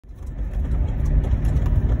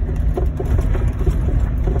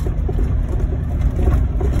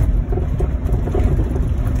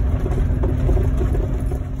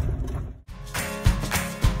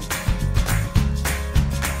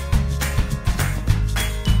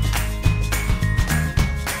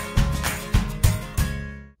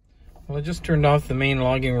I just turned off the main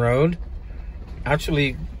logging road.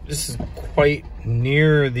 Actually, this is quite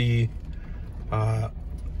near the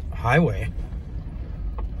highway.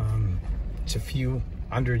 It's a few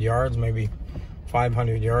hundred yards, maybe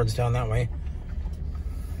 500 yards down that way.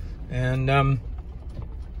 And I've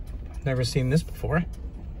never seen this before.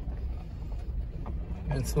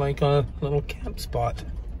 It's like a little camp spot.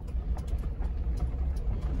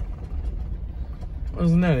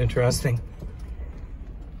 Wasn't that interesting?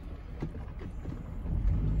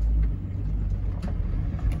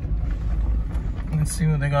 Let's see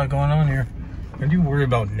what they got going on here. I do worry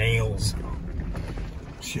about nails.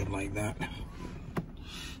 Shit like that.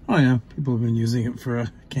 Oh yeah, people have been using it for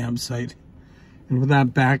a campsite. And with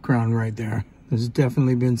that background right there, there's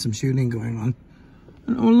definitely been some shooting going on.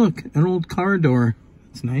 And oh look, an old car door.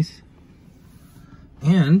 That's nice.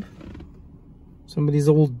 And somebody's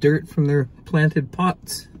old dirt from their planted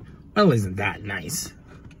pots. Well, isn't that nice?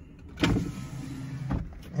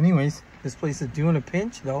 Anyways, this place is doing a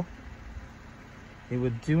pinch though. It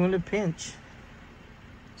would do in a pinch.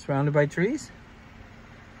 Surrounded by trees.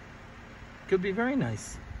 Could be very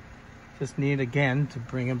nice. Just need again to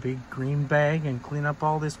bring a big green bag and clean up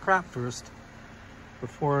all this crap first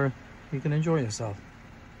before you can enjoy yourself.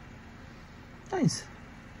 Nice.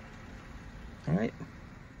 All right.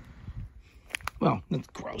 Well, that's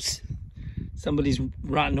gross. Somebody's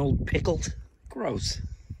rotten old pickled. Gross.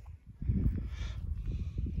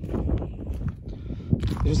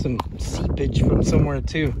 There's some seepage from somewhere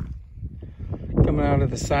too, coming out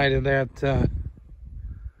of the side of that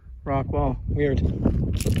rock wall. Weird.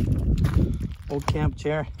 Old camp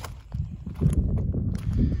chair.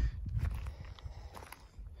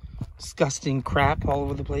 Disgusting crap all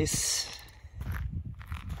over the place.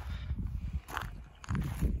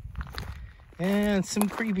 And some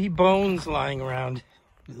creepy bones lying around.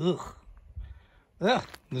 Ugh. Ugh.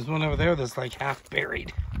 There's one over there that's like half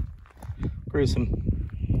buried. Gruesome.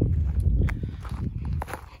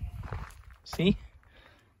 See?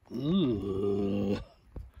 Ooh.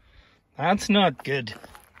 That's not good.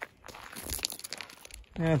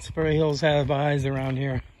 That's where hills have eyes around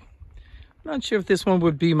here. Not sure if this one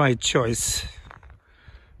would be my choice.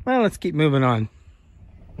 Well, let's keep moving on.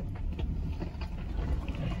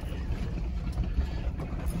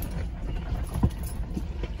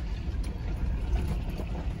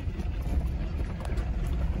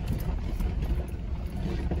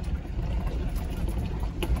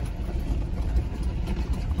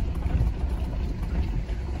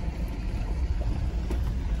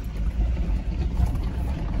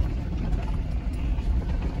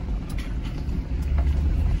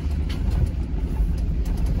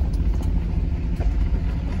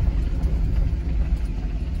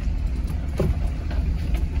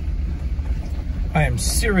 I am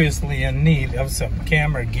seriously in need of some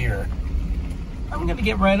camera gear. I'm gonna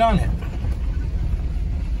get right on it.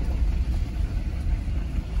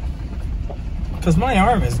 Because my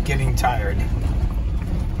arm is getting tired.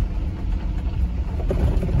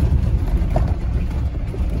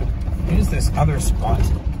 Here's this other spot.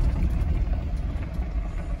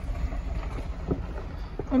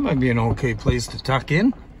 That might be an okay place to tuck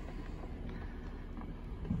in.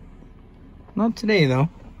 Not today though.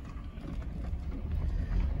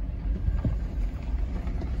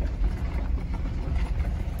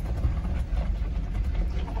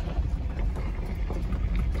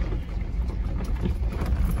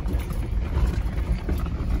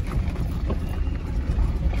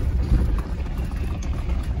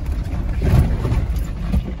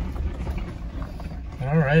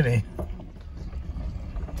 Alrighty.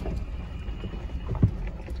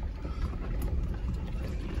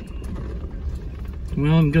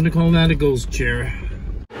 Well, I'm gonna call that a ghost chair.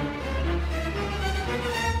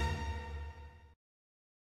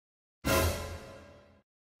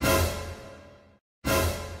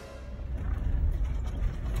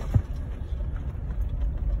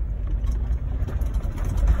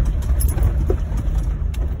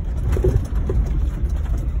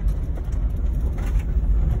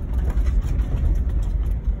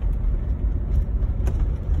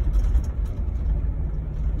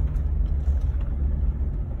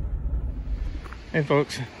 Hey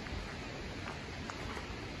folks,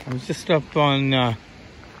 I was just up on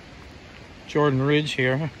Jordan Ridge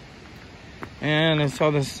here, and I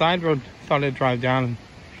saw this side road. Thought I'd drive down.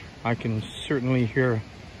 I can certainly hear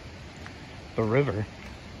the river,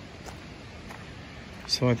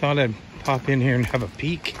 so I thought I'd pop in here and have a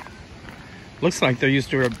peek. Looks like there used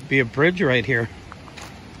to be a bridge right here.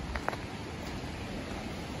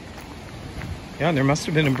 Yeah, there must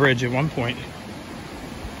have been a bridge at one point.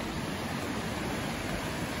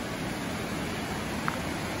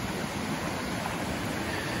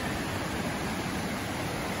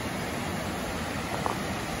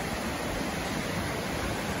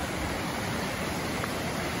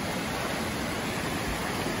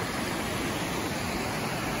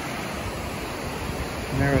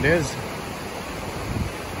 there it is.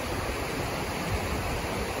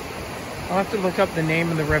 I'll have to look up the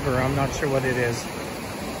name of the river. I'm not sure what it is.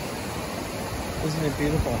 Isn't it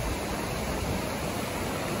beautiful?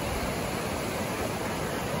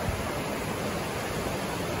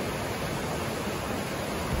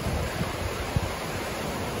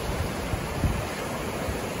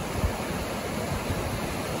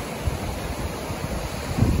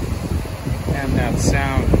 And that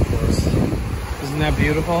sound, of course. Isn't that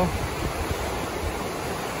beautiful?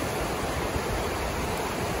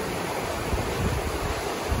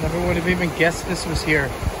 Never would have even guessed this was here.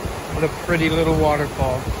 What a pretty little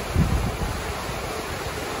waterfall.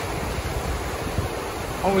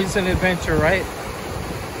 Always an adventure, right?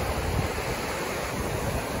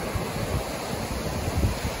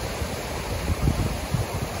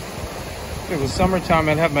 If it was summertime,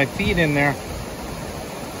 I'd have my feet in there.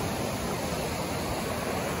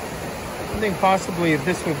 I think possibly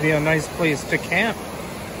this would be a nice place to camp.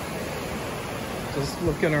 Just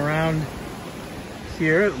looking around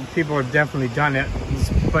here, people have definitely done it. There's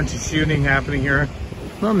a bunch of shooting happening here.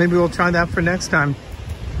 Well, maybe we'll try that for next time,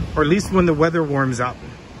 or at least when the weather warms up.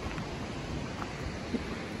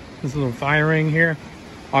 There's a little firing here.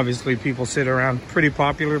 Obviously people sit around. Pretty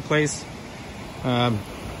popular place. Yeah.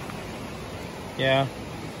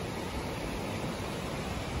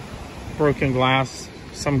 Broken glass,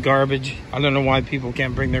 some garbage. I don't know why people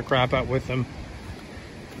can't bring their crap out with them.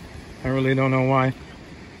 I really don't know why.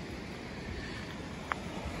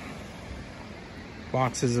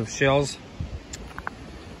 Boxes of shells.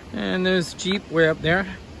 And there's Jeep way up there.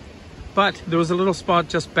 But there was a little spot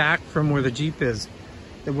just back from where the Jeep is.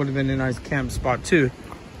 It would have been a nice camp spot too.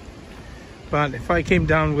 But if I came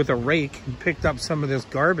down with a rake and picked up some of this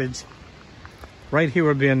garbage, right here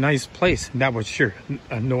would be a nice place. And that would sure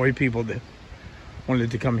annoy people that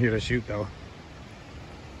wanted to come here to shoot though.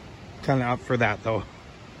 Kind of up for that though.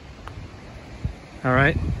 All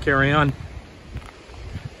right, carry on.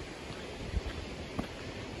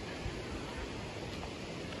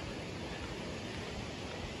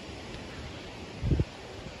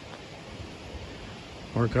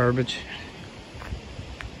 More garbage.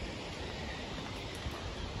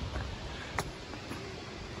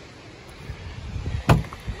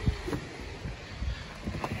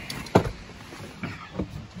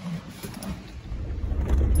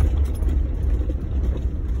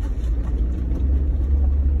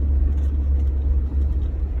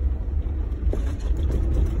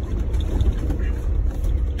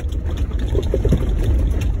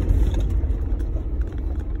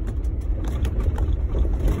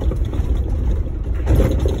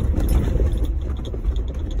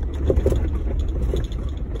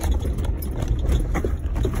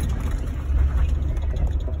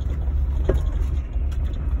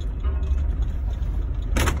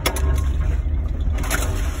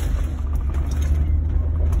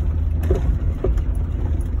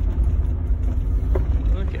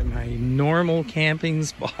 Normal camping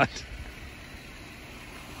spot.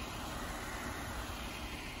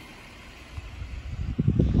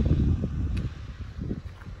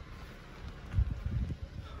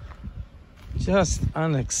 Just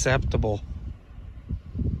unacceptable.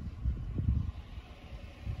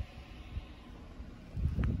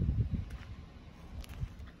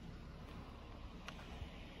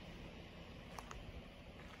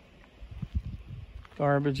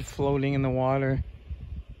 Garbage floating in the water.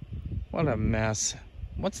 What a mess.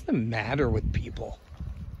 What's the matter with people?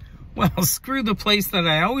 Well, screw the place that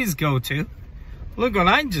I always go to. Look what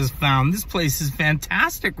I just found. This place is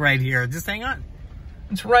fantastic right here. Just hang on.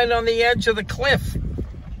 It's right on the edge of the cliff.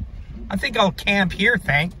 I think I'll camp here,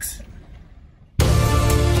 thanks.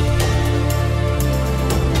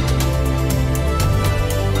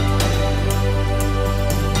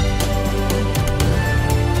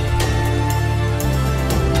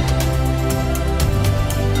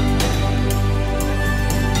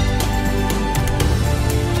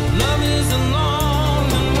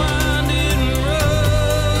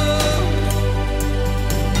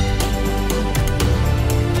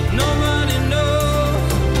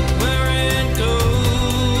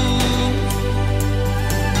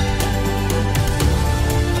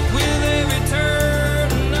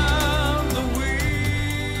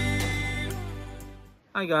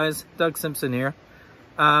 Hi guys, Doug Simpson here.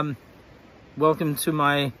 Welcome to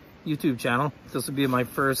my YouTube channel. This will be my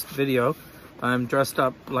first video. I'm dressed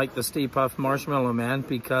up like the Stay Puft Marshmallow Man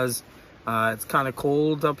because it's kind of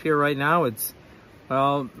cold up here right now. It's,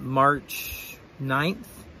 well, March 9th,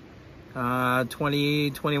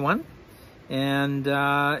 2021. And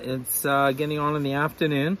it's getting on in the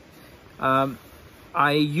afternoon.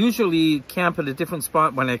 I usually camp at a different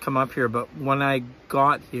spot when I come up here, but when I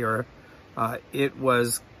got here, it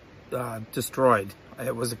was destroyed.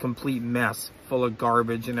 It was a complete mess, full of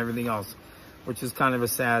garbage and everything else, which is kind of a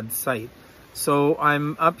sad sight. So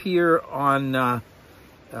I'm up here on,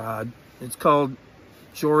 it's called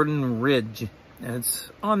Jordan Ridge, and it's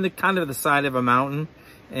on the kind of the side of a mountain,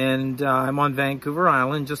 and I'm on Vancouver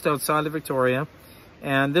Island, just outside of Victoria.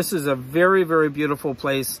 And this is a very, very beautiful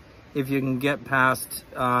place if you can get past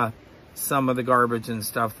some of the garbage and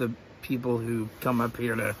stuff. The people who come up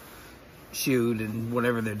here to shoot and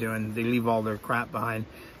whatever they're doing, they leave all their crap behind.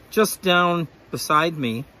 Just down beside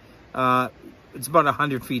me, it's about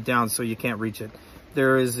 100 feet down, so you can't reach it.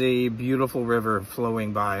 There is a beautiful river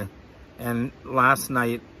flowing by. And last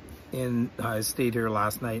night, I stayed here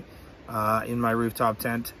last night in my rooftop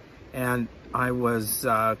tent, and I was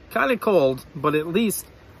kind of cold, but at least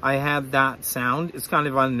I had that sound. It's kind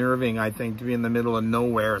of unnerving, I think, to be in the middle of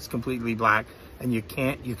nowhere. It's completely black, and you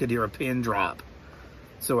could hear a pin drop.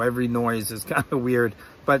 So every noise is kind of weird.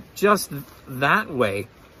 But just that way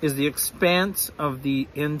is the expanse of the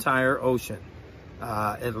entire ocean,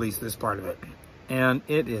 at least this part of it. And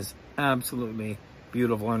it is absolutely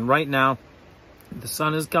beautiful. And right now, the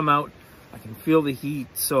sun has come out. I can feel the heat,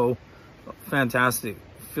 so fantastic.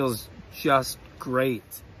 It feels just great.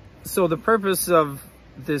 So the purpose of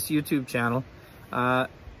this YouTube channel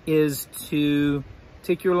is to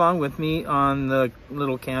take you along with me on the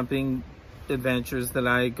little camping adventures that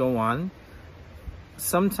I go on.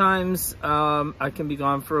 Sometimes I can be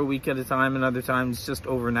gone for a week at a time, and other times just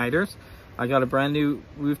overnighters. I got a brand new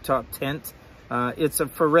rooftop tent. It's a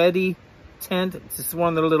Ferretti tent. It's just one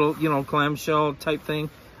of the little, you know, clamshell type thing.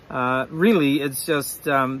 Really, it's just,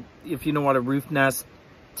 if you know what a roof nest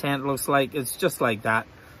tent looks like, it's just like that.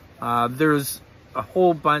 There's a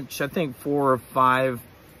whole bunch, I think 4 or 5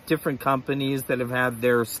 different companies that have had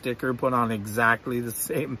their sticker put on exactly the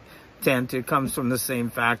same tent. It comes from the same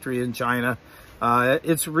factory in China.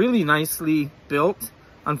 It's really nicely built.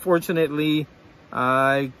 Unfortunately,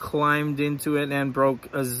 I climbed into it and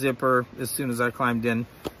broke a zipper as soon as I climbed in.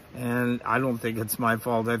 And I don't think it's my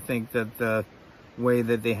fault. I think that the way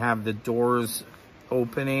that they have the doors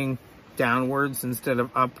opening downwards instead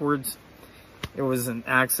of upwards, it was an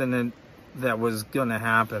accident that was gonna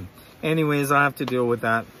happen. Anyways, I have to deal with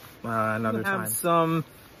that another time. I have some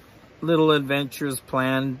little adventures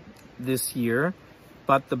planned this year,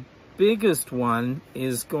 but the biggest one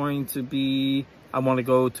is going to be, I want to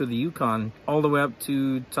go to the Yukon all the way up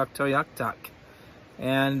to Tuktoyaktuk,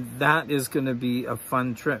 and that is going to be a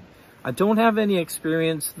fun trip. I don't have any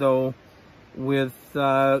experience though with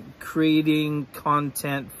creating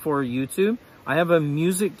content for YouTube. I have a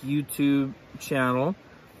music YouTube channel.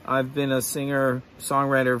 I've been a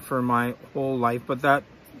singer-songwriter for my whole life, but that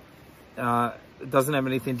doesn't have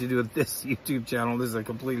anything to do with this YouTube channel. This is a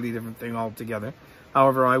completely different thing altogether.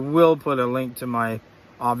 However, I will put a link to my,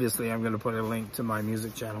 obviously I'm going to put a link to my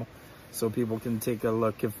music channel so people can take a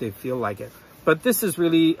look if they feel like it. But this is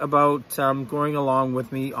really about going along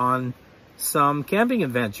with me on some camping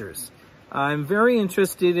adventures. I'm very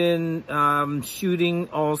interested in shooting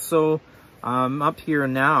also. Up here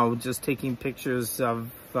now, just taking pictures of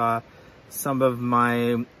some of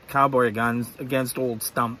my cowboy guns against old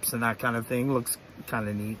stumps and that kind of thing. Looks kind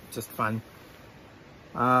of neat, just fun.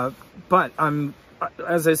 But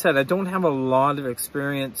as I said, I don't have a lot of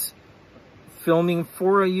experience filming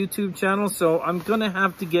for a YouTube channel, so I'm gonna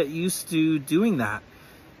have to get used to doing that.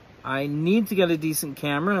 I need to get a decent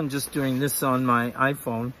camera. I'm just doing this on my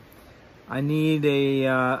iPhone. I need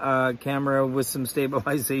a camera with some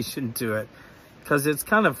stabilization to it, because it's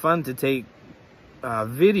kind of fun to take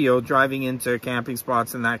video driving into camping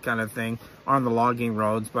spots and that kind of thing on the logging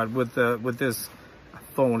roads. But with this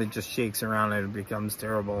phone, it just shakes around and it becomes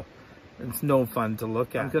terrible. It's no fun to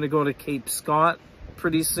look at. I'm going to go to Cape Scott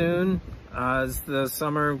pretty soon as the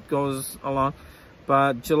summer goes along.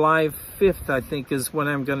 But July 5th, I think, is when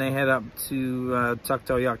I'm going to head up to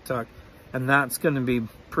Tuktoyaktuk. And that's going to be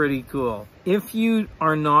pretty cool. If you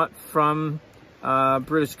are not from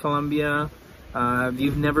British Columbia,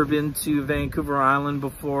 you've never been to Vancouver Island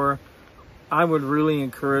before, I would really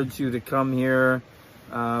encourage you to come here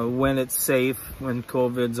when it's safe, when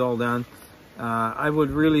COVID's all done. I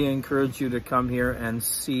would really encourage you to come here and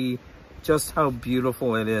see just how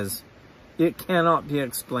beautiful it is. It cannot be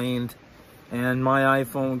explained, and my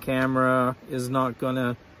iPhone camera is not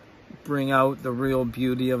gonna bring out the real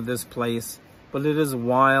beauty of this place, but it is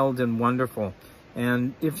wild and wonderful.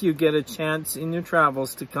 And if you get a chance in your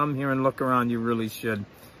travels to come here and look around, you really should.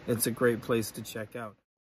 It's a great place to check out.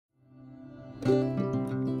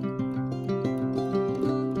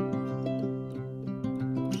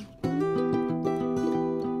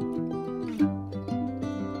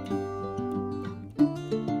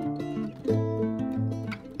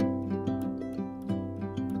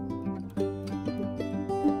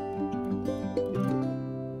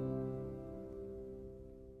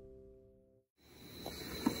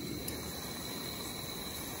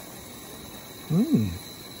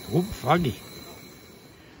 Oop, foggy.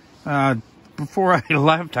 Before I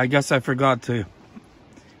left, I guess I forgot to,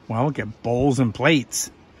 well, get bowls and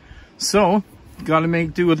plates. So, gotta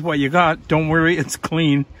make do with what you got. Don't worry, it's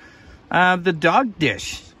clean. The dog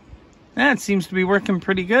dish. That seems to be working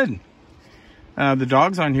pretty good. The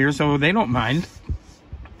dog's on here, so they don't mind.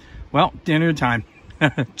 Well, dinner time.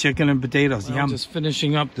 Chicken and potatoes. Well, yum. Just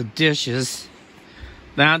finishing up the dishes.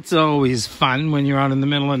 That's always fun when you're out in the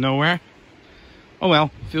middle of nowhere. Oh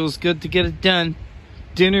well, feels good to get it done.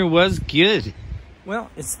 Dinner was good.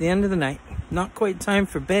 Well, it's the end of the night. Not quite time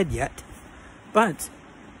for bed yet. But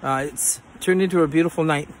it's turned into a beautiful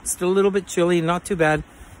night. Still a little bit chilly, not too bad.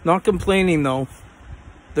 Not complaining though.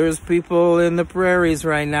 There's people in the prairies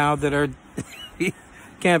right now that are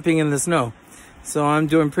camping in the snow. So I'm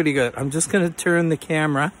doing pretty good. I'm just going to turn the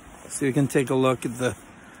camera so you can take a look at the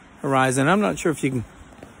horizon. I'm not sure if you can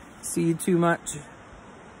see too much.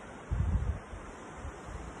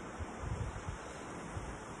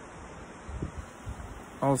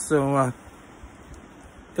 Also,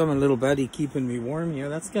 got my little buddy keeping me warm here.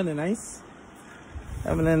 That's kind of nice.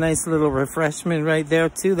 Having a nice little refreshment right there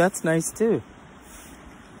too. That's nice too.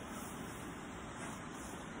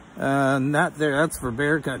 Not there. That's for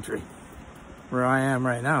bear country, where I am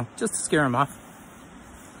right now, just to scare them off.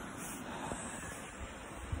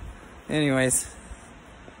 Anyways,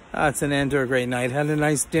 it's an end to a great night. Had a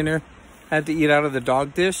nice dinner. Had to eat out of the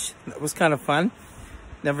dog dish. That was kind of fun.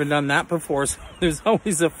 Never done that before, so there's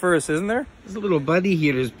always a first, isn't there? This little buddy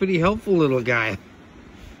here is a pretty helpful little guy.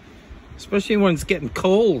 Especially when it's getting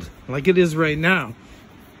cold, like it is right now.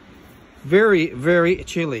 Very, very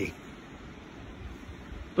chilly.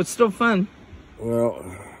 But still fun. Well,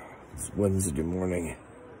 it's Wednesday morning,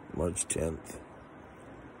 March 10th.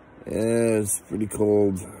 Yeah, it's pretty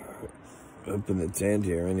cold up in the tent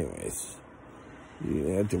here anyways. You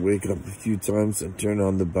had to wake up a few times and turn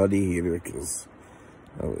on the buddy heater because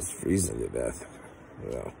I was freezing to death.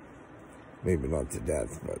 Well, maybe not to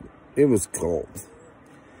death, but it was cold.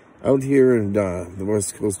 Out here in the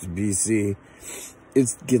west coast of BC,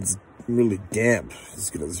 it gets really damp.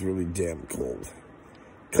 It's really damp cold.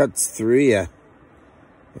 Cuts through ya.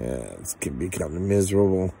 Yeah, it can be kind of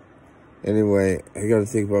miserable. Anyway, I gotta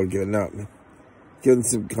think about getting up. Getting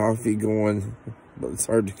some coffee going, but it's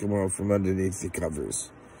hard to come out from underneath the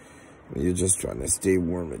covers. You're just trying to stay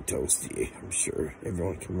warm and toasty. I'm sure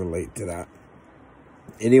everyone can relate to that.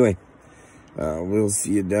 Anyway, we'll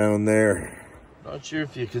see you down there. Not sure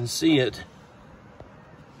if you can see it,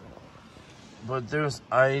 but there's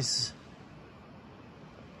ice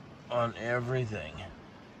on everything.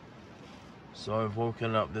 So I've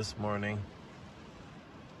woken up this morning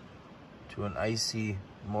to an icy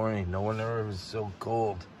morning. No one ever was so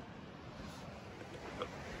cold.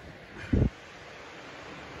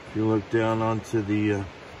 If you look down onto the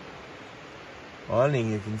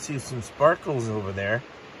awning, you can see some sparkles over there.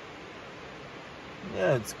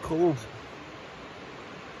 Yeah, it's cold.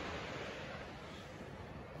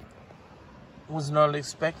 Was not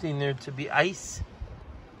expecting there to be ice.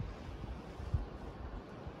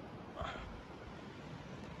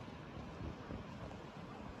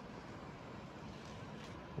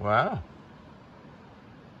 Wow.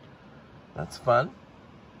 That's fun.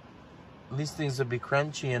 At least things will be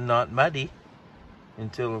crunchy and not muddy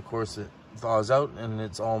until, of course, it thaws out and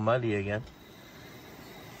it's all muddy again.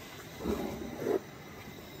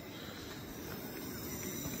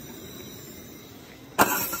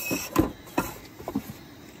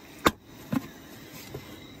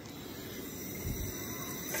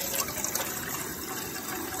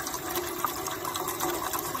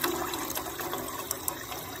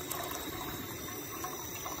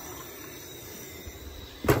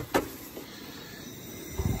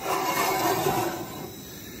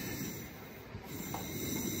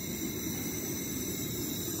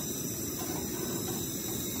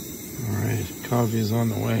 Coffee's on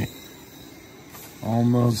the way.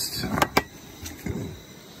 Almost.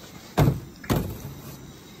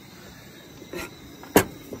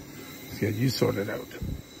 Let's get you sorted out.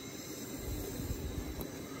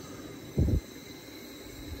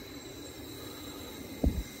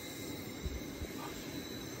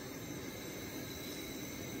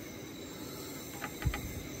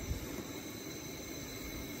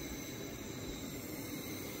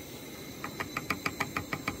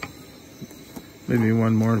 Maybe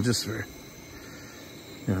one more just for,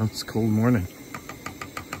 you know, it's a cold morning.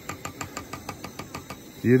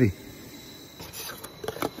 Beauty.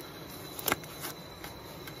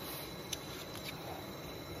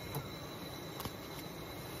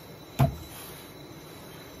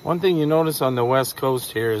 One thing you notice on the west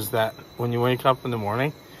coast here is that when you wake up in the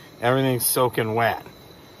morning, everything's soaking wet.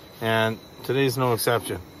 And today's no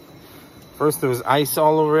exception. First there was ice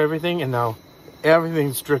all over everything, and now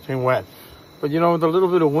everything's dripping wet. But you know, with a little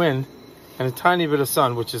bit of wind and a tiny bit of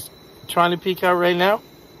sun, which is trying to peek out right now,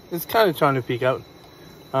 it's kind of trying to peek out.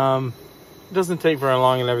 It doesn't take very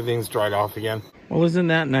long and everything's dried off again. Well, isn't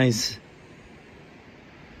that nice?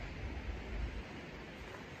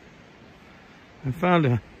 I found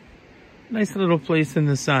a nice little place in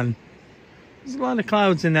the sun. There's a lot of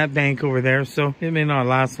clouds in that bank over there, so it may not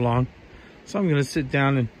last long. So I'm going to sit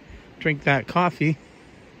down and drink that coffee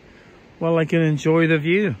while I can enjoy the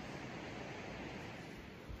view.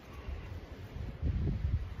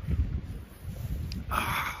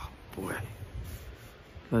 Ah, boy.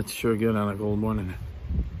 That's sure good on a cold morning.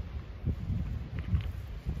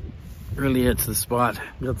 Really hits the spot.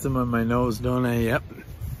 Got some on my nose, don't I? Yep.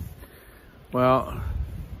 Well,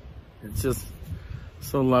 it's just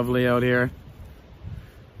so lovely out here.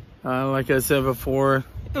 Like I said before,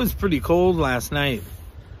 it was pretty cold last night.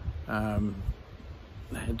 I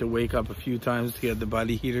had to wake up a few times to get the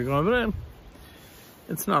body heater going, but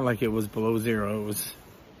it's not like it was below zero. It was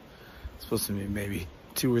supposed to be maybe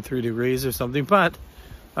 2 or 3 degrees or something, but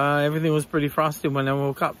everything was pretty frosty when I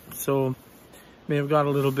woke up. So may have got a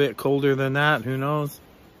little bit colder than that, who knows.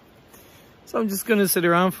 So I'm just gonna sit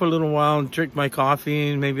around for a little while and drink my coffee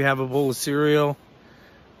and maybe have a bowl of cereal.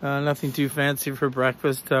 Nothing too fancy for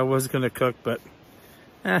breakfast. I was gonna cook, but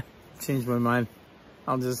changed my mind.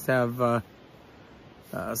 I'll just have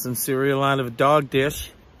some cereal out of a dog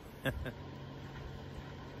dish.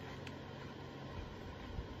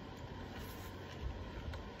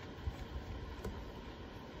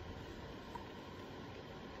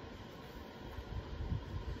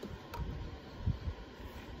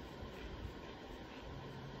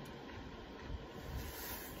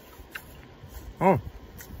 Oh,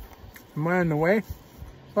 am I in the way?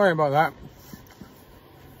 Sorry about that.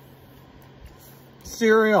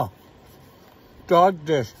 Cereal. Dog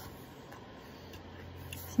dish.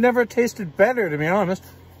 It's never tasted better, to be honest.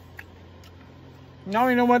 Now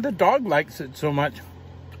you know why the dog likes it so much.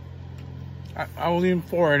 I'll lean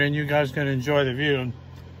forward and you guys can enjoy the view and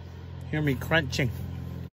hear me crunching.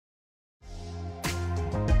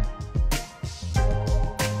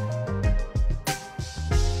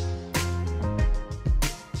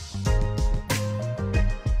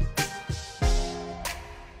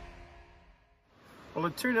 Well,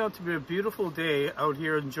 it turned out to be a beautiful day out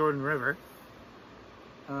here in Jordan River.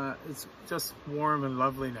 It's just warm and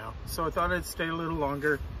lovely now. So I thought I'd stay a little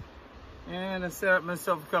longer. And I set up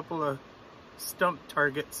myself a couple of stump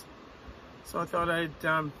targets. So I thought I'd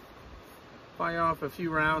fire off a few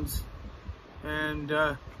rounds and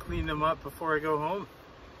clean them up before I go home.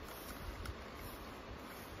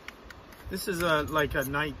 This is like a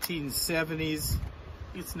 1970s,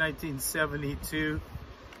 it's 1972.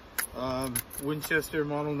 Winchester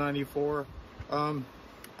Model 94. I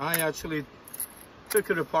actually took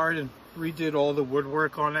it apart and redid all the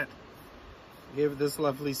woodwork on it. Gave it this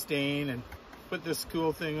lovely stain and put this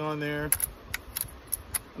cool thing on there.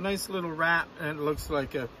 A nice little wrap, and it looks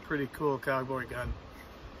like a pretty cool cowboy gun.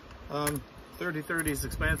 30-30 is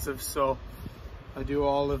expensive, so I do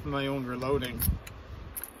all of my own reloading.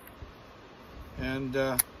 And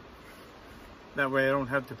that way I don't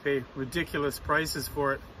have to pay ridiculous prices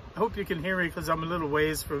for it. I hope you can hear me because I'm a little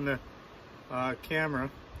ways from the camera.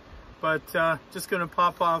 But just gonna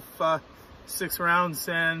pop off 6 rounds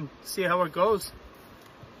and see how it goes.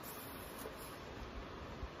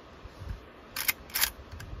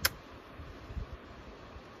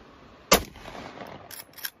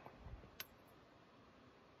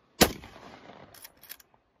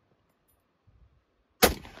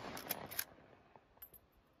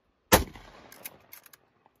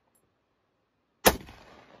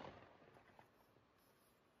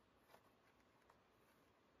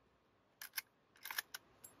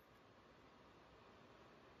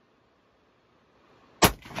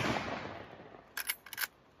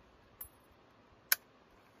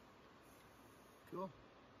 Cool.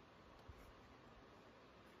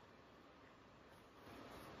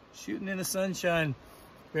 Shooting in the sunshine.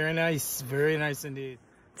 Very nice indeed.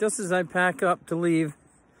 Just as I pack up to leave,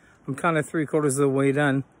 I'm kind of 3/4 of the way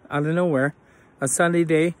done. Out of nowhere, a sunny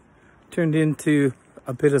day turned into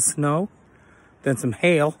a bit of snow, then some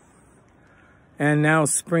hail, and now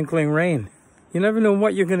sprinkling rain. You never know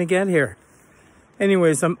what you're gonna get here.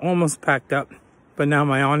 Anyways, I'm almost packed up, but now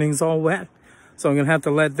my awning's all wet. So I'm gonna have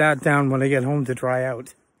to let that down when I get home to dry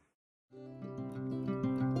out.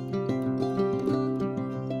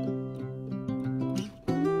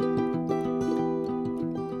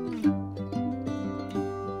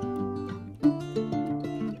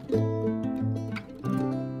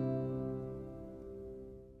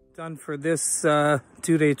 done for this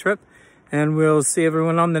 2-day trip, and we'll see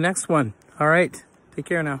everyone on the next one. All right, take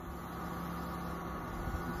care now.